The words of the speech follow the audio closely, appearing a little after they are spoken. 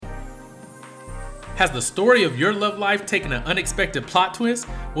Has the story of your love life taken an unexpected plot twist?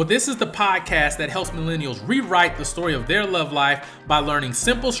 Well, this is the podcast that helps millennials rewrite the story of their love life by learning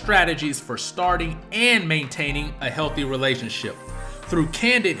simple strategies for starting and maintaining a healthy relationship. Through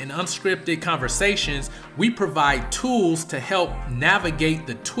candid and unscripted conversations, we provide tools to help navigate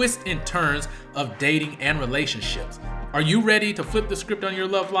the twists and turns of dating and relationships. Are you ready to flip the script on your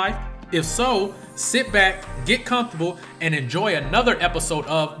love life? If so, sit back, get comfortable, and enjoy another episode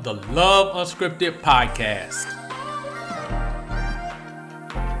of the Love Unscripted podcast.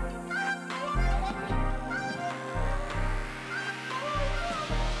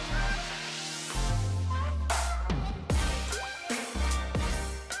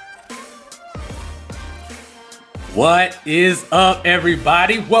 What is up,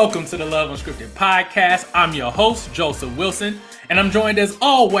 everybody? Welcome to the Love Unscripted podcast. I'm your host, Joseph Wilson, and I'm joined as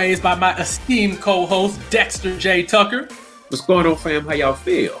always by my esteemed co-host, Dexter J. Tucker. What's going on, fam? How y'all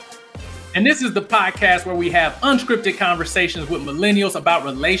feel? And this is the podcast where we have unscripted conversations with millennials about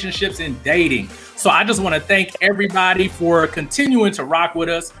relationships and dating. So I just want to thank everybody for continuing to rock with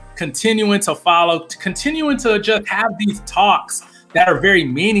us, continuing to follow, continuing to just have these talks that are very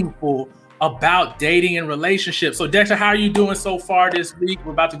meaningful about dating and relationships. So Dexter, how are you doing so far this week?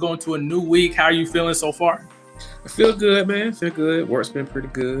 We're about to go into a new week. How are you feeling so far? I feel good, man. Feel good. Work's been pretty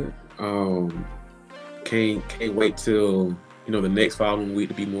good. Can't wait till the next following week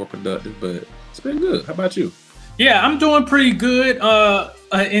to be more productive, but it's been good. How about you? Yeah, I'm doing pretty good.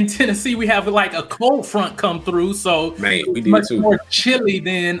 In Tennessee, we have like a cold front come through, so man, we did much too. More chilly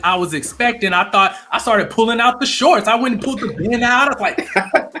than I was expecting. I started pulling out the shorts. I went and pulled the bin out. I was like,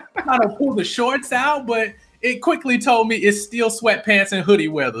 I'm trying to pull the shorts out, but it quickly told me it's still sweatpants and hoodie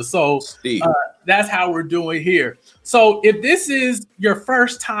weather. So that's how we're doing here. So if this is your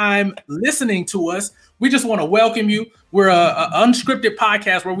first time listening to us, we just want to welcome you. We're a unscripted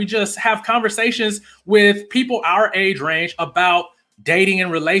podcast where we just have conversations with people our age range about dating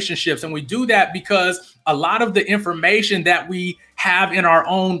and relationships. And we do that because a lot of the information that we have in our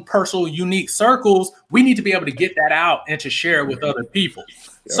own personal, unique circles, we need to be able to get that out and to share it with other people.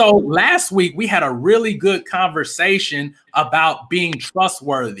 So last week, we had a really good conversation about being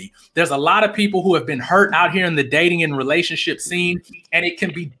trustworthy. There's a lot of people who have been hurt out here in the dating and relationship scene, and it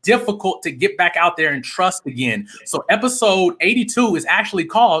can be difficult to get back out there and trust again. So episode 82 is actually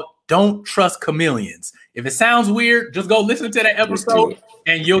called Don't Trust Chameleons. If it sounds weird, just go listen to that episode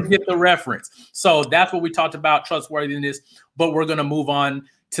and you'll get the reference. So that's what we talked about, trustworthiness, but we're going to move on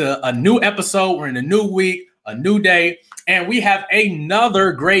to a new episode. We're in a new week, a new day. And we have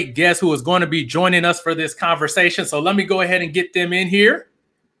another great guest who is going to be joining us for this conversation. So let me go ahead and get them in here.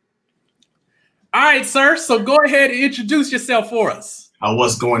 All right, sir. So go ahead and introduce yourself for us.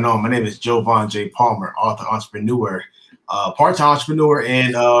 What's going on? My name is Jovan J. Palmer, author, entrepreneur, part-time entrepreneur,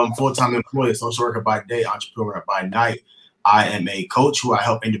 and full-time employee, social worker by day, entrepreneur by night. I am a coach who I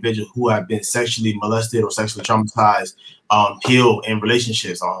help individuals who have been sexually molested or sexually traumatized heal in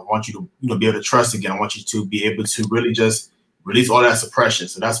relationships. I want you to be able to trust again. I want you to be able to really just release all that suppression.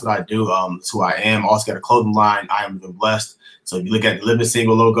 So that's what I do. That's who I am. I also got a clothing line. I am the blessed. So if you look at the Living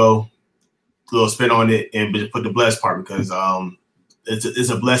Single logo, a little spin on it and just put the blessed part because it's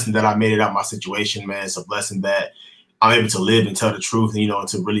a blessing that I made it out of my situation, man. It's a blessing that I'm able to live and tell the truth, and,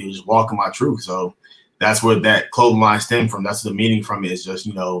 to really just walk in my truth. So that's where that clothing line stemmed from. That's the meaning from it. It's just,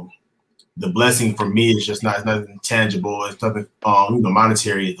 the blessing for me is just not nothing tangible. It's nothing,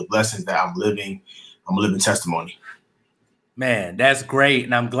 monetary. It's the blessings that I'm living. I'm a living testimony. Man, that's great.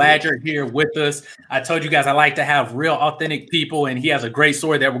 And I'm glad you're here with us. I told you guys I like to have real authentic people, and he has a great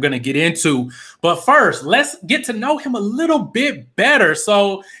story that we're going to get into. But first, let's get to know him a little bit better.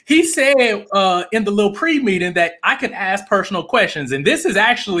 So he said in the little pre-meeting that I could ask personal questions, and this has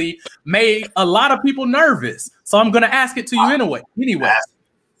actually made a lot of people nervous. So I'm going to ask it to you anyway.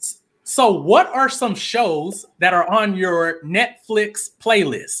 So what are some shows that are on your Netflix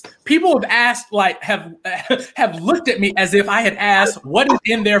playlist? People have asked, have looked at me as if I had asked what is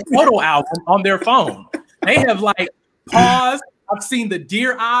in their photo album on their phone. They have paused. I've seen the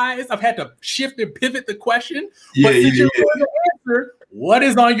deer eyes. I've had to shift and pivot the question. But since you're going to answer, what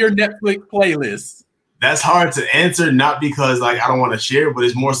is on your Netflix playlist? That's hard to answer, not because I don't want to share, but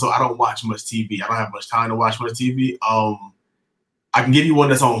it's more so I don't watch much TV. I don't have much time to watch much TV. I can give you one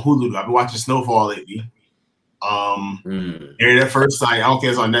that's on Hulu. I've been watching Snowfall lately. Hearing that first sight. I don't care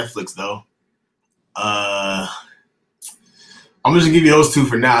if it's on Netflix though. I'm just gonna give you those two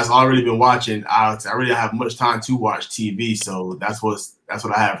for now. It's already been watching. I really don't have much time to watch TV, so that's what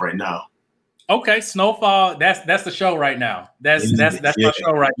I have right now. Okay, Snowfall. That's the show right now. That's my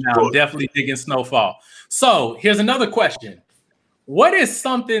show right now. I'm definitely digging Snowfall. So here's another question: what is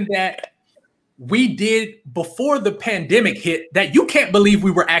something that we did before the pandemic hit that you can't believe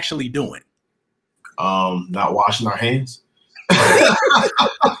we were actually doing? Not washing our hands. Isn't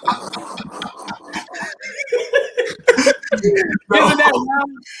that wild?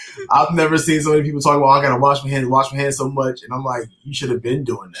 I've never seen so many people talk about, I gotta wash my hands so much, and I'm like, you should have been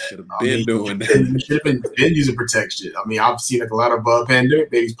doing that. You should have been using protection. I mean, I've seen like a lot of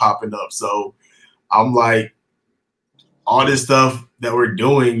pandemic babies popping up, so I'm like, all this stuff that we're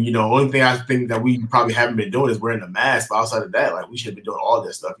doing, you know, only thing I think that we probably haven't been doing is wearing a mask. But outside of that, like, we should have been doing all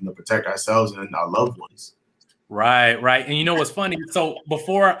this stuff, you know, protect ourselves and our loved ones. Right. And you know what's funny? So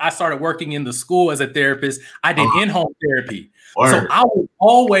before I started working in the school as a therapist, I did in-home therapy. So I was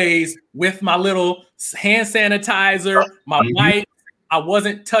always with my little hand sanitizer, my wipe. I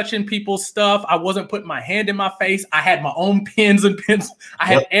wasn't touching people's stuff. I wasn't putting my hand in my face. I had my own pens and pencils. I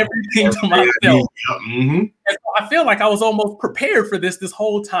had everything to myself. And so I feel like I was almost prepared for this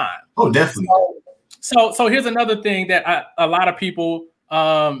whole time. Oh, definitely. So here's another thing that a lot of people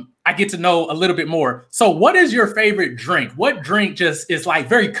I get to know a little bit more. So what is your favorite drink? What drink just is like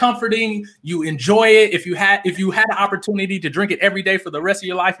very comforting? You enjoy it. If you had the opportunity to drink it every day for the rest of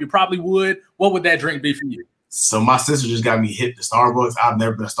your life, you probably would. What would that drink be for you? So my sister just got me hip to Starbucks. I've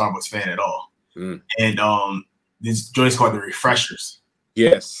never been a Starbucks fan at all. And this joint's called the Refreshers.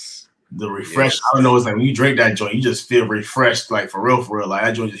 Yes. The Refresh. I don't know. It's like when you drink that joint, you just feel refreshed, like for real. Like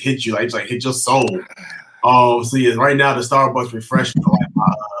that joint just hits you, like it's like hit your soul. So yeah, right now the Starbucks Refresher are like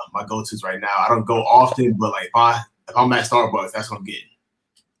my go-tos right now. I don't go often, but like if I'm at Starbucks, that's what I'm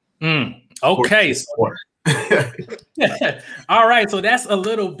getting. Okay. All right. So that's a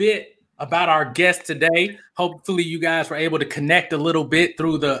little bit about our guest today. Hopefully you guys were able to connect a little bit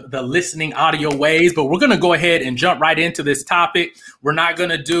through the listening audio ways, but we're going to go ahead and jump right into this topic. We're not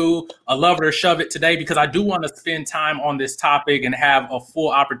going to do a love it or shove it today because I do want to spend time on this topic and have a full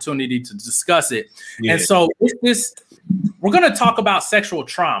opportunity to discuss it. Yeah. And so we're going to talk about sexual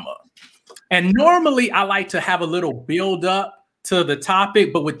trauma. And normally I like to have a little build up to the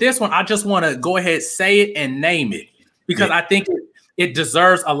topic, but with this one, I just want to go ahead, say it and name it because I think it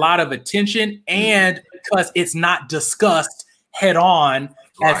deserves a lot of attention and because it's not discussed head on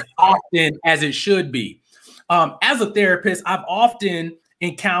as often as it should be. As a therapist, I've often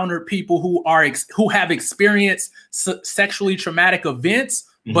encountered people who have experienced sexually traumatic events,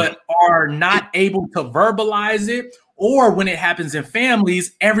 but are not able to verbalize it. Or when it happens in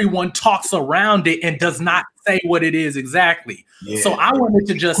families, everyone talks around it and does not say what it is exactly. Yeah. So I wanted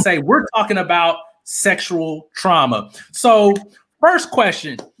to just say, we're talking about sexual trauma. So first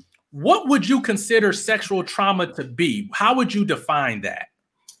question, what would you consider sexual trauma to be? How would you define that?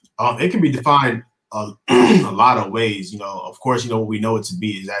 It can be defined a lot of ways. You know, of course, you know, what we know it to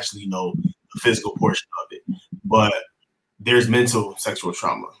be is actually, you know, the physical portion of it. But there's mental sexual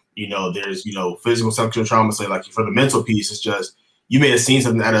trauma. You know, there's, you know, physical sexual trauma. So like for the mental piece, it's just you may have seen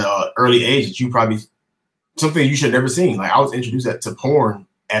something at an early age that you probably something you should have never seen. Like I was introduced to porn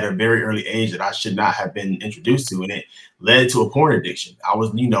at a very early age that I should not have been introduced to. And it led to a porn addiction. I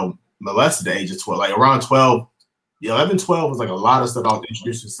was, you know, molested at the age of 12, like around 12, 11, 12 was like a lot of stuff I was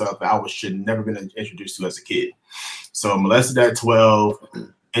introduced to stuff that I should never been introduced to as a kid. So molested at 12,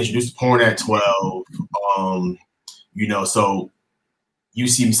 introduced to porn at 12. You know, so you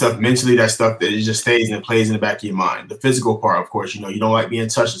see stuff mentally, that stuff that it just stays and it plays in the back of your mind. The physical part, of course, you know, you don't like being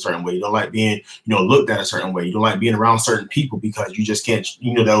touched a certain way. You don't like being, you know, looked at a certain way. You don't like being around certain people because you just can't,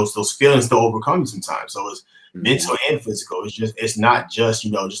 you know, those feelings still overcome you sometimes. So it's mental and physical. It's not just,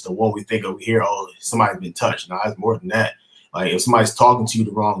 you know, just the one we think of here. Oh, somebody's been touched. No, it's more than that. Like if somebody's talking to you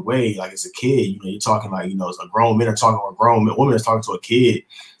the wrong way, like as a kid, you know, you're talking like, you know, a grown man are talking or a grown woman is talking to a kid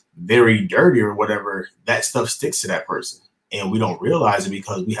very dirty or whatever, that stuff sticks to that person. And we don't realize it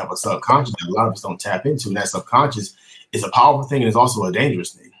because we have a subconscious that a lot of us don't tap into. And that subconscious is a powerful thing and it's also a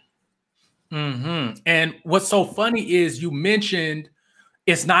dangerous thing. And what's so funny is you mentioned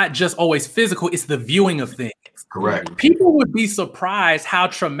it's not just always physical, it's the viewing of things. Correct. People would be surprised how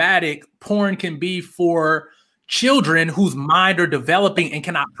traumatic porn can be for children whose mind are developing and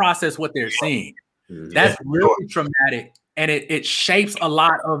cannot process what they're seeing. That's really traumatic. And it shapes a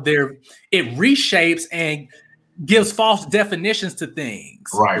lot of it reshapes and gives false definitions to things.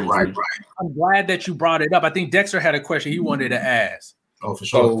 Right. I'm glad that you brought it up. I think Dexter had a question he wanted to ask. Oh, for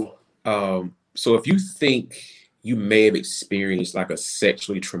sure. So if you think you may have experienced like a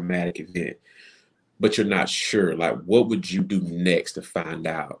sexually traumatic event, but you're not sure, like what would you do next to find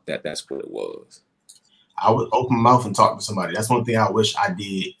out that that's what it was? I would open my mouth and talk to somebody. That's one thing I wish I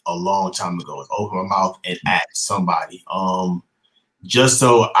did a long time ago, is open my mouth and ask somebody. Just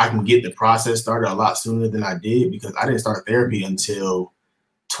so I can get the process started a lot sooner than I did, because I didn't start therapy until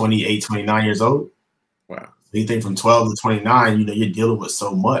 28, 29 years old. Wow. So you think from 12 to 29, you know, you're dealing with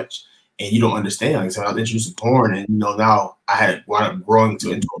so much and you don't understand. Like I said, I was introduced to porn, and, you know, now I had wound up growing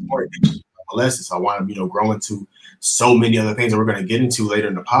into a porn addiction. So I wound up, you know, growing to so many other things that we're going to get into later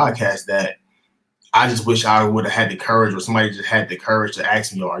in the podcast that I just wish I would have had the courage, or somebody just had the courage to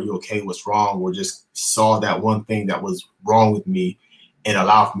ask me, "Yo, are you okay? What's wrong?" Or just saw that one thing that was wrong with me and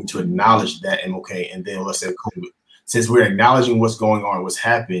allow for me to acknowledge that I'm okay. And then let's say, cool, since we're acknowledging what's going on, what's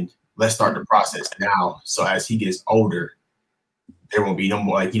happened, let's start the process now. So as he gets older, there won't be no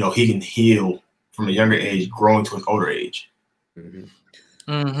more, like, you know, he can heal from a younger age, growing to an older age. Mm-hmm.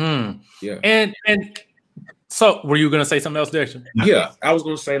 Mm-hmm. Yeah. And so were you going to say something else, Dexter? Yeah, I was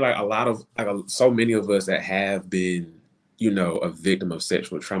going to say, like, so many of us that have been, you know, a victim of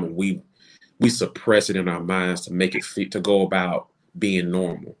sexual trauma, we suppress it in our minds to make it fit, to go about being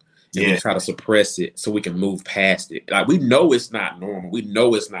normal. And we try to suppress it so we can move past it. Like, we know it's not normal. We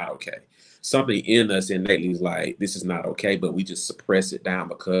know it's not okay. Something in us innately is like, this is not okay, but we just suppress it down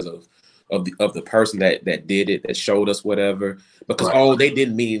because of the person that did it, that showed us whatever. Because they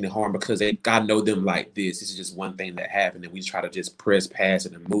didn't mean any harm, because God know them like this. This is just one thing that happened, and we try to just press past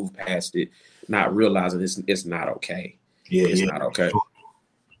it and move past it, not realizing it's not okay. Yeah, it's not okay.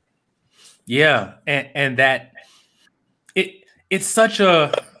 Yeah, and that it's such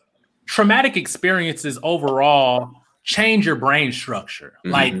a traumatic experiences overall change your brain structure.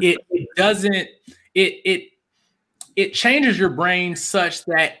 Mm-hmm. Like it changes your brain such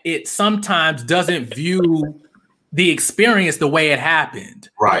that it sometimes doesn't view the experience the way it happened.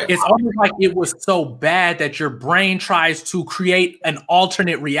 Right. It's almost like it was so bad that your brain tries to create an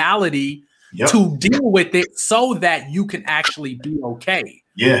alternate reality to deal with it so that you can actually be okay.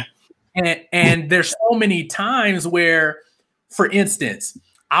 Yeah. And there's so many times where, for instance,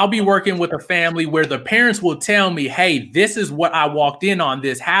 I'll be working with a family where the parents will tell me, hey, this is what I walked in on,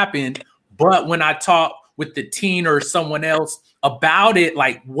 this happened. But when I talk with the teen or someone else about it,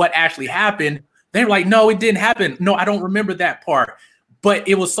 like what actually happened, they're like, no, it didn't happen. No, I don't remember that part. But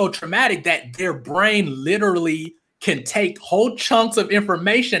it was so traumatic that their brain literally can take whole chunks of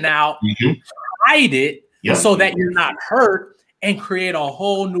information out, hide it so that you're not hurt, and create a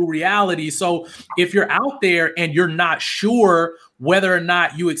whole new reality. So if you're out there and you're not sure whether or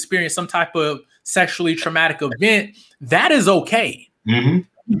not you experience some type of sexually traumatic event, that is okay. Mm-hmm.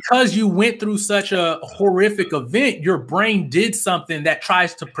 Because you went through such a horrific event, your brain did something that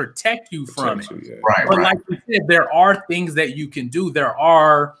tries to protect you from it. Right, but like you said, there are things that you can do. There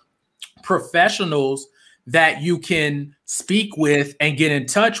are professionals that you can speak with and get in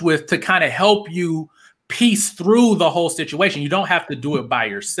touch with to kind of help you piece through the whole situation. You don't have to do it by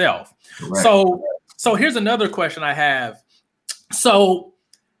yourself. Right. So here's another question I have. So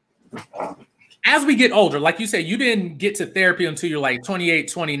as we get older, like you said, you didn't get to therapy until you're like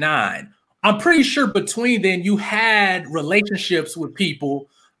 28, 29. I'm pretty sure between then you had relationships with people,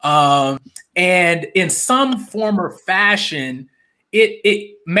 and in some form or fashion,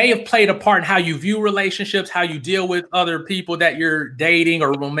 it may have played a part in how you view relationships, how you deal with other people that you're dating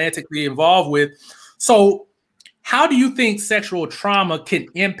or romantically involved with. So how do you think sexual trauma can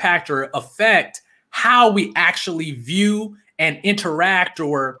impact or affect how we actually view and interact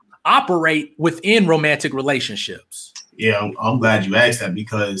or operate within romantic relationships? Yeah, I'm glad you asked that,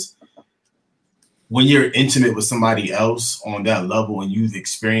 because when you're intimate with somebody else on that level and you've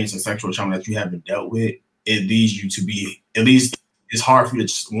experienced a sexual trauma that you haven't dealt with, it leads you to be, at least it's hard for you to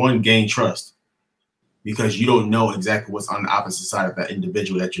just, gain trust, because you don't know exactly what's on the opposite side of that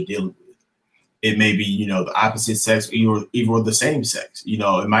individual that you're dealing with. It may be, you know, the opposite sex or even the same sex. You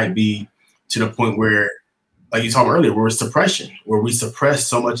know, it might be to the point where, like you talked earlier, where it's suppression, where we suppress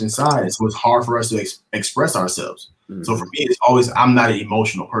so much inside. So it's hard for us to express ourselves. Mm-hmm. So for me, it's always, I'm not an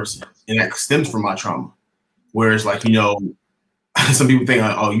emotional person. And that stems from my trauma. Whereas, like, you know, some people think,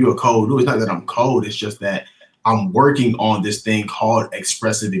 oh, you're a cold dude. It's not that I'm cold. It's just that I'm working on this thing called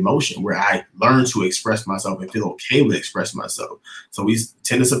expressive emotion, where I learn to express myself and feel okay with expressing myself. So we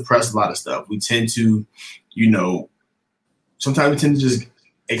tend to suppress a lot of stuff. We tend to, you know, sometimes we tend to just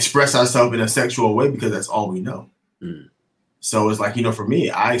express ourselves in a sexual way because that's all we know. Mm. So it's like, you know, for me,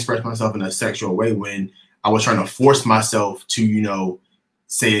 I express myself in a sexual way when I was trying to force myself to, you know,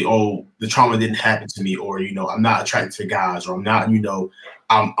 say, oh, the trauma didn't happen to me, or, you know, I'm not attracted to guys, or I'm not, you know,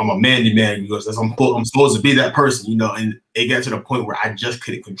 I'm a manly man because I'm supposed to be that person, you know. And it got to the point where I just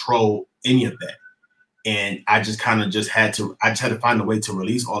couldn't control any of that. And I just kind of had to find a way to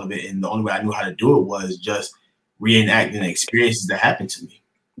release all of it. And the only way I knew how to do it was just reenacting the experiences that happened to me.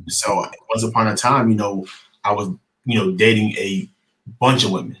 So once upon a time, you know, I was, you know, dating a bunch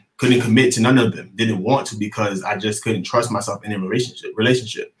of women, couldn't commit to none of them. Didn't want to because I just couldn't trust myself in a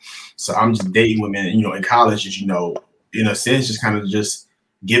relationship. So I'm just dating women, in college, just, in a sense, just kind of just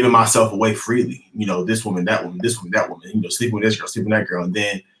giving myself away freely. This woman, that woman, this woman, that woman, sleeping with this girl, sleeping with that girl. And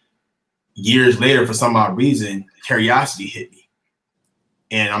then years later, for some odd reason, curiosity hit me.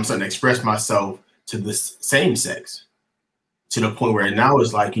 And I'm starting to express myself to the same sex to the point where now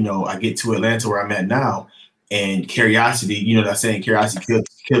it's like, I get to Atlanta where I'm at now, and curiosity, that saying, curiosity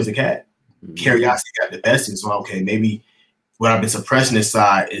kills the cat. Mm-hmm. Curiosity got the best of me. So, okay, maybe what I've been suppressing this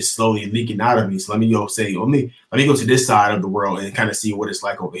side is slowly leaking out of me. So let me go to this side of the world and kind of see what it's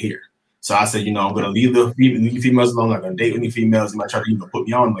like over here. So I said, I'm going to leave the females alone. I'm not going to date any females. They might try to put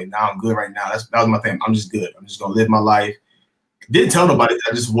me on. Like, nah, I'm good right now. That was my thing. I'm just good. I'm just going to live my life. Didn't tell nobody.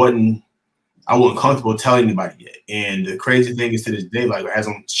 I wasn't comfortable telling anybody yet. And the crazy thing is, to this day, like, as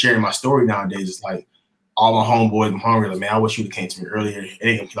I'm sharing my story nowadays, it's like all my homeboys, I'm hungry. Like, man, I wish you would have came to me earlier. It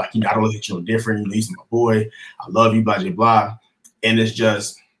ain't gonna be like, I don't look at you no different. You're my boy. I love you, blah, blah, blah. And it's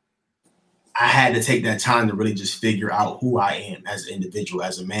just, I had to take that time to really just figure out who I am as an individual,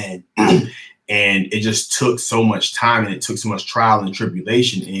 as a man. And it just took so much time, and it took so much trial and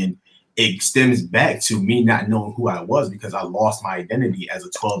tribulation. And it stems back to me not knowing who I was because I lost my identity as a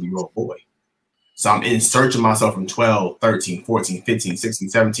 12-year-old boy. So I'm in search of myself from 12, 13, 14, 15, 16,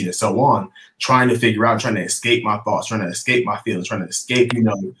 17, and so on, trying to figure out, trying to escape my thoughts, trying to escape my feelings, trying to escape,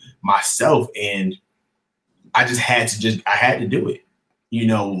 myself. And I just had to do it.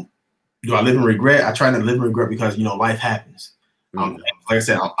 Do I live in regret? I try not to live in regret because, life happens. Mm-hmm. Like I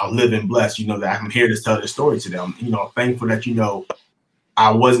said, I'm living blessed, that I'm here to tell this story to them. I'm thankful that, I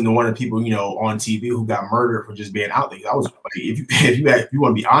wasn't the one of the people, on TV who got murdered for just being out there. I was like, if you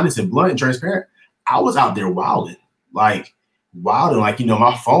want to be honest and blunt and transparent, I was out there wilding. Like,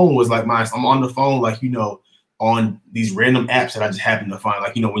 my phone was like mine. I'm on the phone, on these random apps that I just happen to find.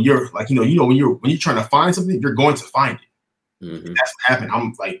 When you're when you're trying to find something, you're going to find it. Mm-hmm. That's what happened.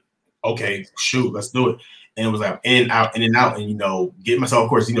 I'm like, okay, shoot, let's do it. And it was like in and out, and getting myself, of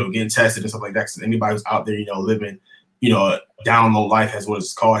course, getting tested and stuff like that. Because anybody who's out there, living, a down low life, as what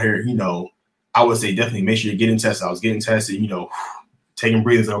it's called here, I would say definitely make sure you're getting tested. I was getting tested, taking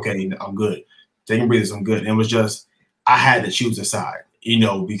breathers. Okay, I'm good. Taking breathers, I'm good. And it was just, I had to choose a side,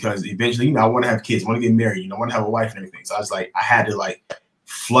 because eventually, I want to have kids, I want to get married, I want to have a wife and everything. So I was like, I had to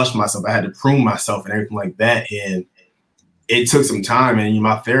flush myself. I had to prune myself and everything like that. And it took some time. And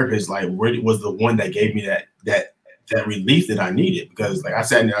my therapist, really was the one that gave me that relief that I needed, because I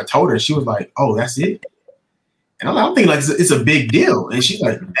sat there, I told her, she was like, oh, that's it. And I'm thinking it's a big deal. And she's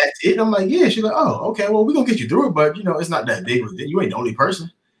like, that's it. And I'm like, yeah. She's like, oh, okay, well, we're going to get you through it. But, it's not that big of a deal. You ain't the only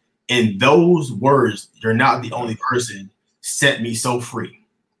person. And those words, you're not the only person, set me so free,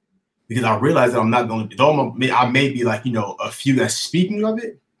 because I realized that I'm not going to, though I may be a few that's speaking of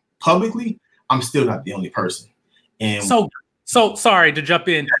it publicly, I'm still not the only person. And so sorry to jump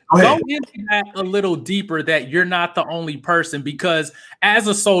in. Go into that a little deeper, that you're not the only person, because as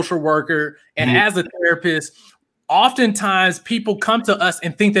a social worker and as a therapist, oftentimes people come to us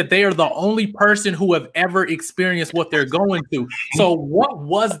and think that they are the only person who have ever experienced what they're going through. So what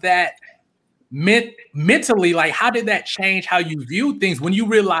was that mentally? How did that change how you view things when you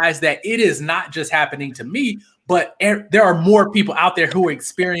realize that it is not just happening to me, but there are more people out there who are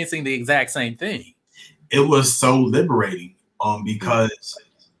experiencing the exact same thing? It was so liberating, because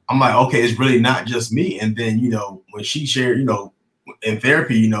I'm like, okay, it's really not just me. And then, when she shared, in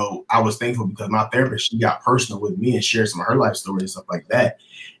therapy, I was thankful because my therapist, she got personal with me and shared some of her life story and stuff like that.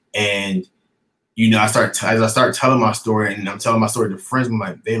 And, as I start telling my story, and I'm telling my story to friends, I'm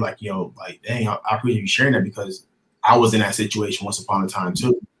like, they like, dang, I appreciate you sharing that, because I was in that situation once upon a time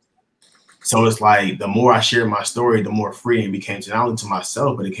too. So it's like, the more I shared my story, the more free it became, not only to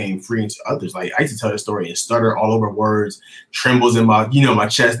myself, but it became free to others. Like, I used to tell the story and stutter all over words, trembles in my, my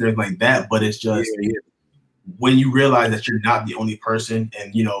chest and everything like that. But it's just, when you realize that you're not the only person,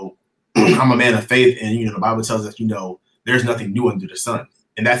 and, I'm a man of faith, and, the Bible tells us, there's nothing new under the sun.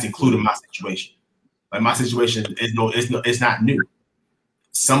 And that's including my situation. Like, my situation it's not new.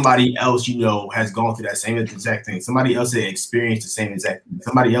 Somebody else, has gone through that same exact thing. Somebody else has experienced the same exact thing.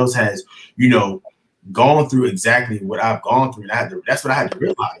 Somebody else has, gone through exactly what I've gone through. And that's what I had to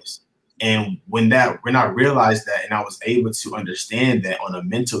realize. And when I realized that, and I was able to understand that on a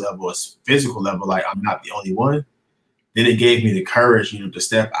mental level, a physical level, like, I'm not the only one, then it gave me the courage, to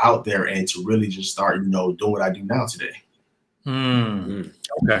step out there and to really just start, doing what I do now today.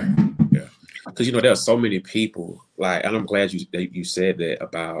 Okay. Yeah. Because, there are so many people, and I'm glad you said that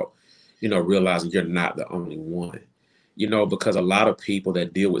about, realizing you're not the only one, because a lot of people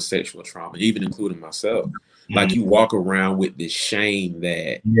that deal with sexual trauma, even including myself, Like you walk around with this shame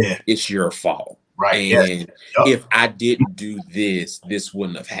that it's your fault. Right. And if I didn't do this, this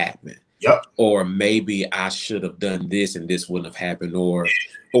wouldn't have happened. Yep. Or maybe I should have done this and this wouldn't have happened. Or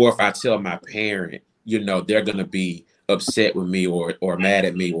if I tell my parent, you know, they're going to be upset with me or mad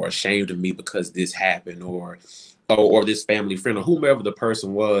at me or ashamed of me because this happened, or this family friend or whomever the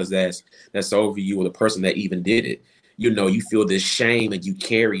person was that's over you, or the person that even did it. You know, you feel this shame and you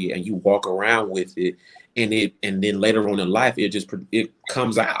carry it and you walk around with it, and then later on in life it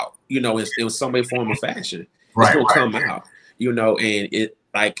comes out, you know, in some way, form, or fashion. It's gonna come out, you know. And it,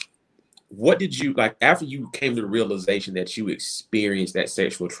 like, what did you, like, after you came to the realization that you experienced that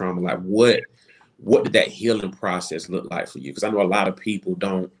sexual trauma, like what did that healing process look like for you? Because I know a lot of people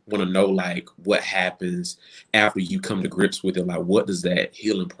don't want to know, like, what happens after you come to grips with it. Like, what does that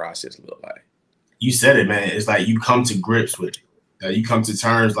healing process look like? You said it, man. It's like you come to grips with it. You come to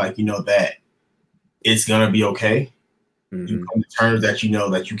terms, like, you know, that it's going to be okay. Mm-hmm. You come to terms that, you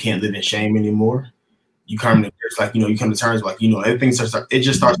know, that you can't live in shame anymore. You come to grips, like, you know, you come to terms, like, you know, everything starts to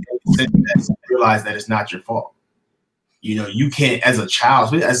realize that it's not your fault. You know, you can't, as a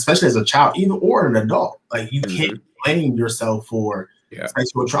child, especially as a child, even or an adult, like, you can't blame yourself for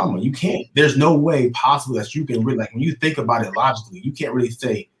sexual trauma. You can't. There's no way possible that you can really, like, when you think about it logically, you can't really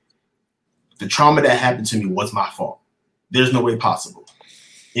say the trauma that happened to me was my fault. There's no way possible.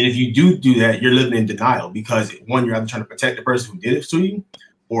 And if you do that, you're living in denial, because one, you're either trying to protect the person who did it to you,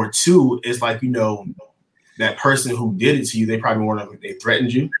 or two, it's like, you know, that person who did it to you, they probably they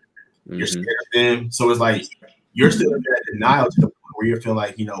threatened you. Mm-hmm. You're scared of them. So it's like, you're still in that denial to the point where you're feeling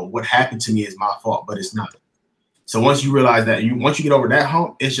like, you know, what happened to me is my fault, but it's not. So once you realize that, once you get over that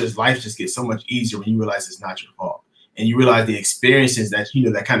hump, it's just, life just gets so much easier when you realize it's not your fault. And you realize the experiences that, you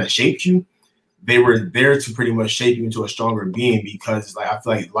know, that kind of shaped you, they were there to pretty much shape you into a stronger being, because, like, I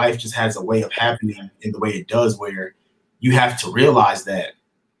feel like life just has a way of happening in the way it does, where you have to realize that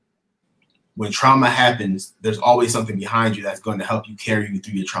when trauma happens, there's always something behind you that's going to help you carry you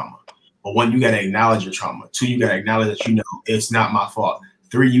through your trauma. But one, you got to acknowledge your trauma. Two, you got to acknowledge that, you know, it's not my fault.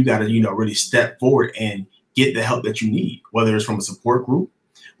 Three, you got to, you know, really step forward and get the help that you need, whether it's from a support group,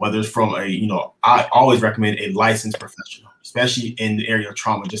 whether it's from a, you know, I always recommend a licensed professional, especially in the area of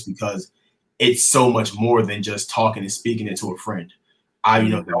trauma, just because it's so much more than just talking and speaking it to a friend. You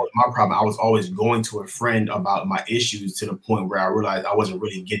know, that was my problem. I was always going to a friend about my issues to the point where I realized I wasn't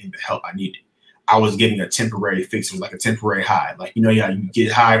really getting the help I needed. I was getting a temporary fix. It was like a temporary high. Like, you know, you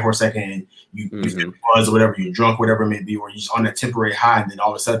get high for a second and you feel buzz or whatever, you're drunk, whatever it may be, or you're just on that temporary high, and then all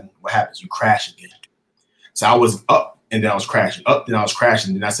of a sudden what happens? You crash again. So I was up and then I was crashing, up, then I was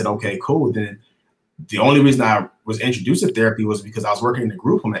crashing. Then I said, okay, cool. Then the only reason I was introduced to therapy was because I was working in a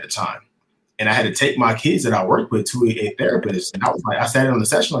group home at the time. And I had to take my kids that I worked with to a therapist. And I was like, I sat in on the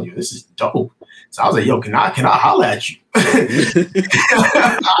session like, yo, this is dope. So I was like, yo, can I holler at you?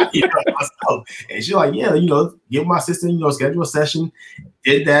 You know, and she's like, yeah, you know, give my sister, you know, schedule a session.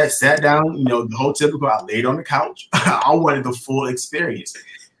 Did that, sat down, you know, the whole typical, I laid on the couch. I wanted the full experience.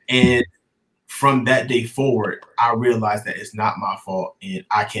 And from that day forward, I realized that it's not my fault and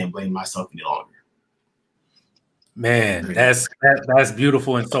I can't blame myself any longer. Man, that's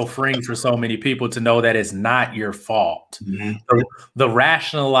beautiful and so freeing for so many people to know that it's not your fault. Mm-hmm. The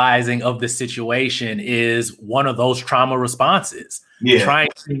rationalizing of the situation is one of those trauma responses, trying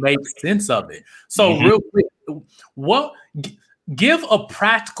to make sense of it. So real quick, give a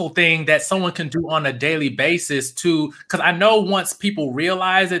practical thing that someone can do on a daily basis because I know once people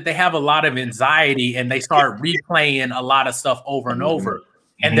realize it, they have a lot of anxiety and they start replaying a lot of stuff over and over.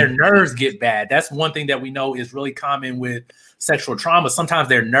 And their nerves get bad. That's one thing that we know is really common with sexual trauma. Sometimes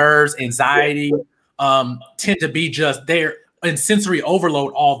their nerves, anxiety, tend to be just there in sensory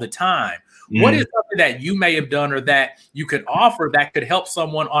overload all the time. What is something that you may have done or that you could offer that could help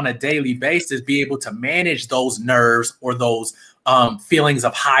someone on a daily basis be able to manage those nerves or those feelings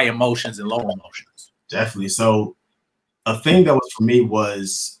of high emotions and low emotions? Definitely. So a thing that was for me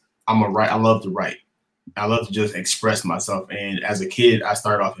was I love to write. I love to just express myself. And as a kid, I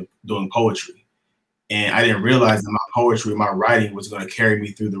started off doing poetry. And I didn't realize that my poetry, my writing was going to carry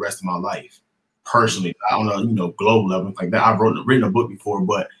me through the rest of my life. Personally, I don't know, you know, global level like that. I've written a book before,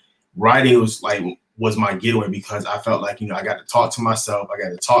 but writing was my getaway, because I felt like, you know, I got to talk to myself. I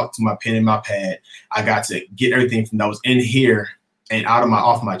got to talk to my pen and my pad. I got to get everything that was in here and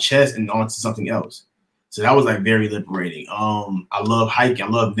off my chest and onto something else. So that was like very liberating. I love hiking. I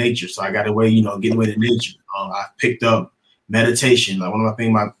love nature. So I got away, you know, getting away to nature. I picked up meditation. Like one of my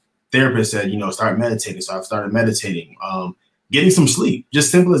things, my therapist said, you know, start meditating. So I've started meditating, getting some sleep,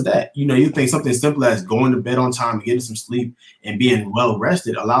 just simple as that. You know, you think something simple as going to bed on time and getting some sleep and being well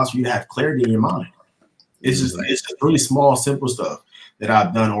rested allows for you to have clarity in your mind. It's just really small, simple stuff that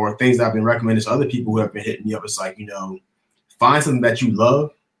I've done or things I've been recommending to other people who have been hitting me up. It's like, find something that you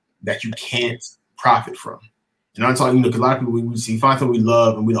love that you can't profit from. And I'm talking, because a lot of people, we see find something we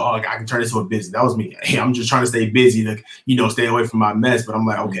love and I can turn this into a business. That was me. Hey, I'm just trying to stay busy to, stay away from my mess. But I'm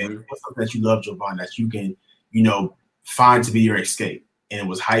like, okay, what's something that you love, Jovan, that you can, find to be your escape? And it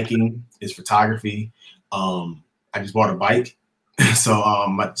was hiking, it's photography. I just bought a bike. So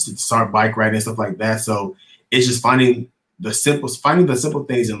I start bike riding and stuff like that. So it's just finding the simple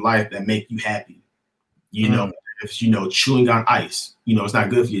things in life that make you happy. If chewing on ice, it's not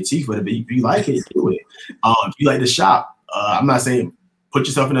good for your teeth, but if you like it, do it. If you like to shop, I'm not saying put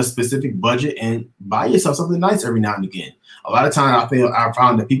yourself in a specific budget and buy yourself something nice every now and again. A lot of times I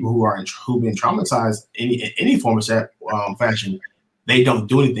found that people who've been traumatized in any form of fashion, they don't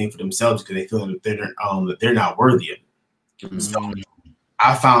do anything for themselves because they feel that they're not worthy of it. Mm-hmm. So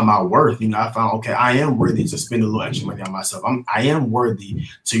I found my worth. I found, okay, I am worthy to spend a little extra money on myself. I am worthy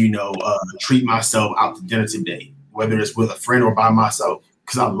to, treat myself out to dinner today, whether it's with a friend or by myself.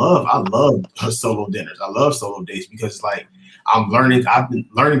 Because I love solo dinners. I love solo dates because it's like I've been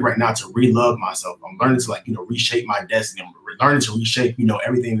learning right now to re-love myself. I'm learning to reshape my destiny. I'm learning to reshape,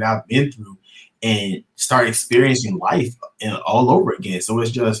 everything that I've been through and start experiencing life all over again. So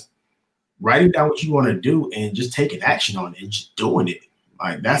it's just writing down what you want to do and just taking action on it and just doing it.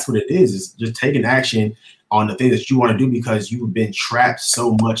 Like that's what it is. It's just taking action on the things that you want to do because you've been trapped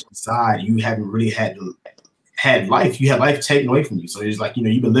so much inside. You haven't really had life. You had life taken away from you. So it's like,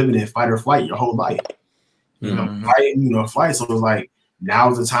 you've been living in fight or flight your whole life. Fight. So it's like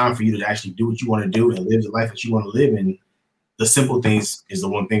now's the time for you to actually do what you want to do and live the life that you want to live. And the simple things is the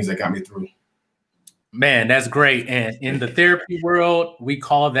one things that got me through. Man, that's great. And in the therapy world, we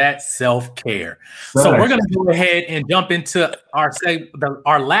call that self-care. So we're going to go ahead and jump into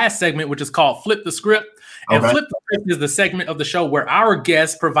our last segment, which is called Flip the Script. And Flip the Script is the segment of the show where our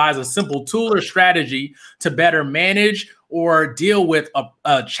guest provides a simple tool or strategy to better manage or deal with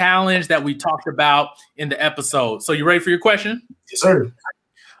a challenge that we talked about in the episode. So you ready for your question? Yes, sir.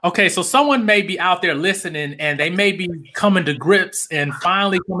 Okay, so someone may be out there listening and they may be coming to grips and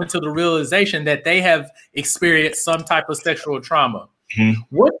finally coming to the realization that they have experienced some type of sexual trauma. Mm-hmm.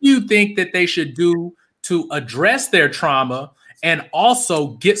 What do you think that they should do to address their trauma and also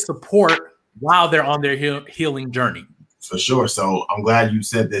get support while they're on their healing journey? For sure. So I'm glad you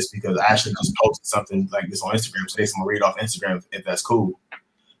said this because I actually just posted something like this on Instagram today. So I'm going to read off Instagram if that's cool.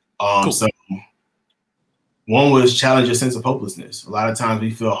 Cool. So one was challenge your sense of hopelessness. A lot of times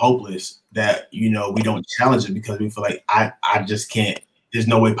we feel hopeless that, we don't challenge it because we feel like I just can't, there's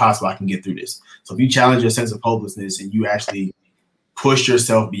no way possible I can get through this. So if you challenge your sense of hopelessness and you actually push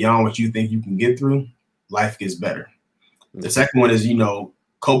yourself beyond what you think you can get through, life gets better. The second one is,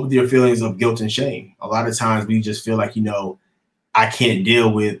 cope with your feelings of guilt and shame. A lot of times we just feel like, I can't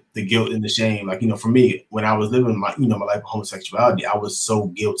deal with the guilt and the shame. Like, for me, when I was living my life of homosexuality, I was so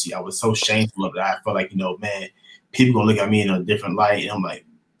guilty. I was so shameful of it. I felt like, man, people gonna look at me in a different light. And I'm like,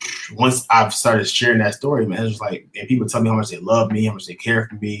 once I've started sharing that story, man, it's just like, and people tell me how much they love me, how much they care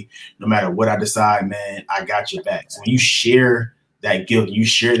for me, no matter what I decide, man, I got your back. So when you share that guilt, you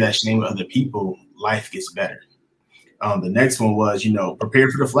share that shame with other people, life gets better. The next one was, prepare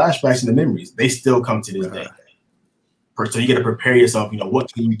for the flashbacks and the memories. They still come to this day. So you got to prepare yourself,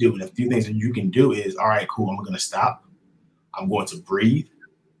 what can you do? And a few things that you can do is, all right, cool, I'm going to stop. I'm going to breathe.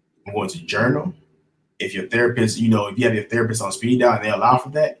 I'm going to journal. If your therapist, if you have your therapist on speed dial and they allow for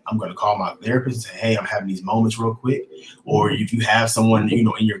that, I'm going to call my therapist and say, hey, I'm having these moments real quick. Or if you have someone,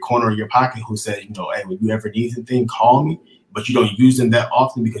 in your corner of your pocket who says, hey, when you ever need anything, call me. But you don't use them that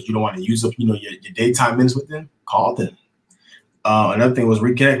often because you don't want to use up, your daytime minutes with them, call them. Another thing was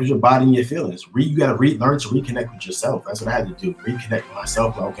reconnect with your body and your feelings. You got to learn to reconnect with yourself. That's what I had to do. Reconnect with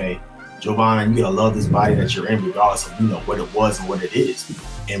myself. Okay, Jovan, you got to love this body that you're in regardless of, what it was and what it is.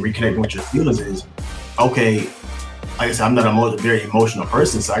 And reconnecting with your feelings is, okay, like I said, I'm not a very emotional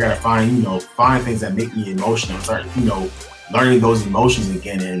person. So I got to find things that make me emotional. Start, learning those emotions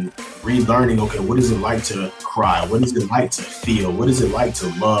again and relearning, okay, what is it like to cry? What is it like to feel? What is it like to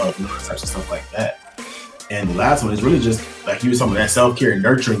love? Types of stuff like that. And the last one is really just like you were talking about, that self-care,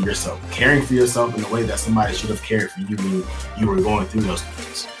 nurturing yourself, caring for yourself in a way that somebody should have cared for you when you were going through those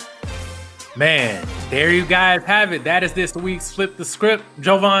things. Man, there you guys have it. That is this week's Flip the Script.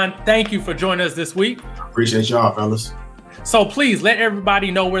 Jovan, thank you for joining us this week. Appreciate y'all, fellas. So please let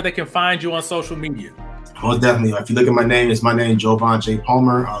everybody know where they can find you on social media. Most definitely. If you look at my name, it's my name, Jovan J.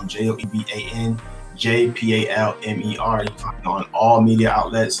 Palmer, JoebanJPalmer. You can find me on all media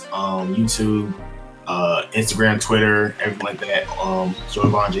outlets, YouTube, Instagram, Twitter, everything like that.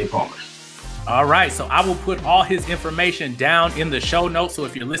 Jovan J. Palmer. All right, so I will put all his information down in the show notes. So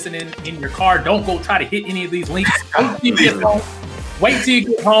if you're listening in your car, don't go try to hit any of these links. Wait till you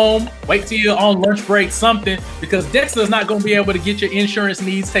get home. Wait till you're on lunch break, something, because Dexter is not going to be able to get your insurance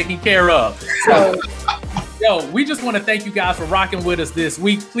needs taken care of. So, we just want to thank you guys for rocking with us this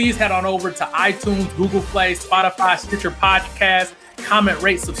week. Please head on over to iTunes, Google Play, Spotify, Stitcher Podcast. Comment,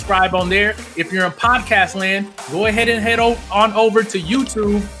 rate, subscribe on there. If you're in podcast land, go ahead and head on over to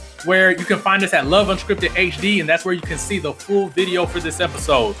YouTube, where you can find us at Love Unscripted HD, and that's where you can see the full video for this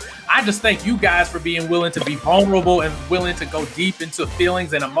episode. I just thank you guys for being willing to be vulnerable and willing to go deep into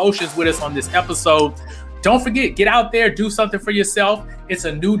feelings and emotions with us on this episode. Don't forget, get out there, do something for yourself. It's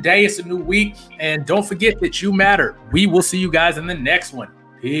a new day, it's a new week, and don't forget that you matter. We will see you guys in the next one.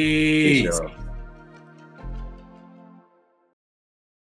 Peace.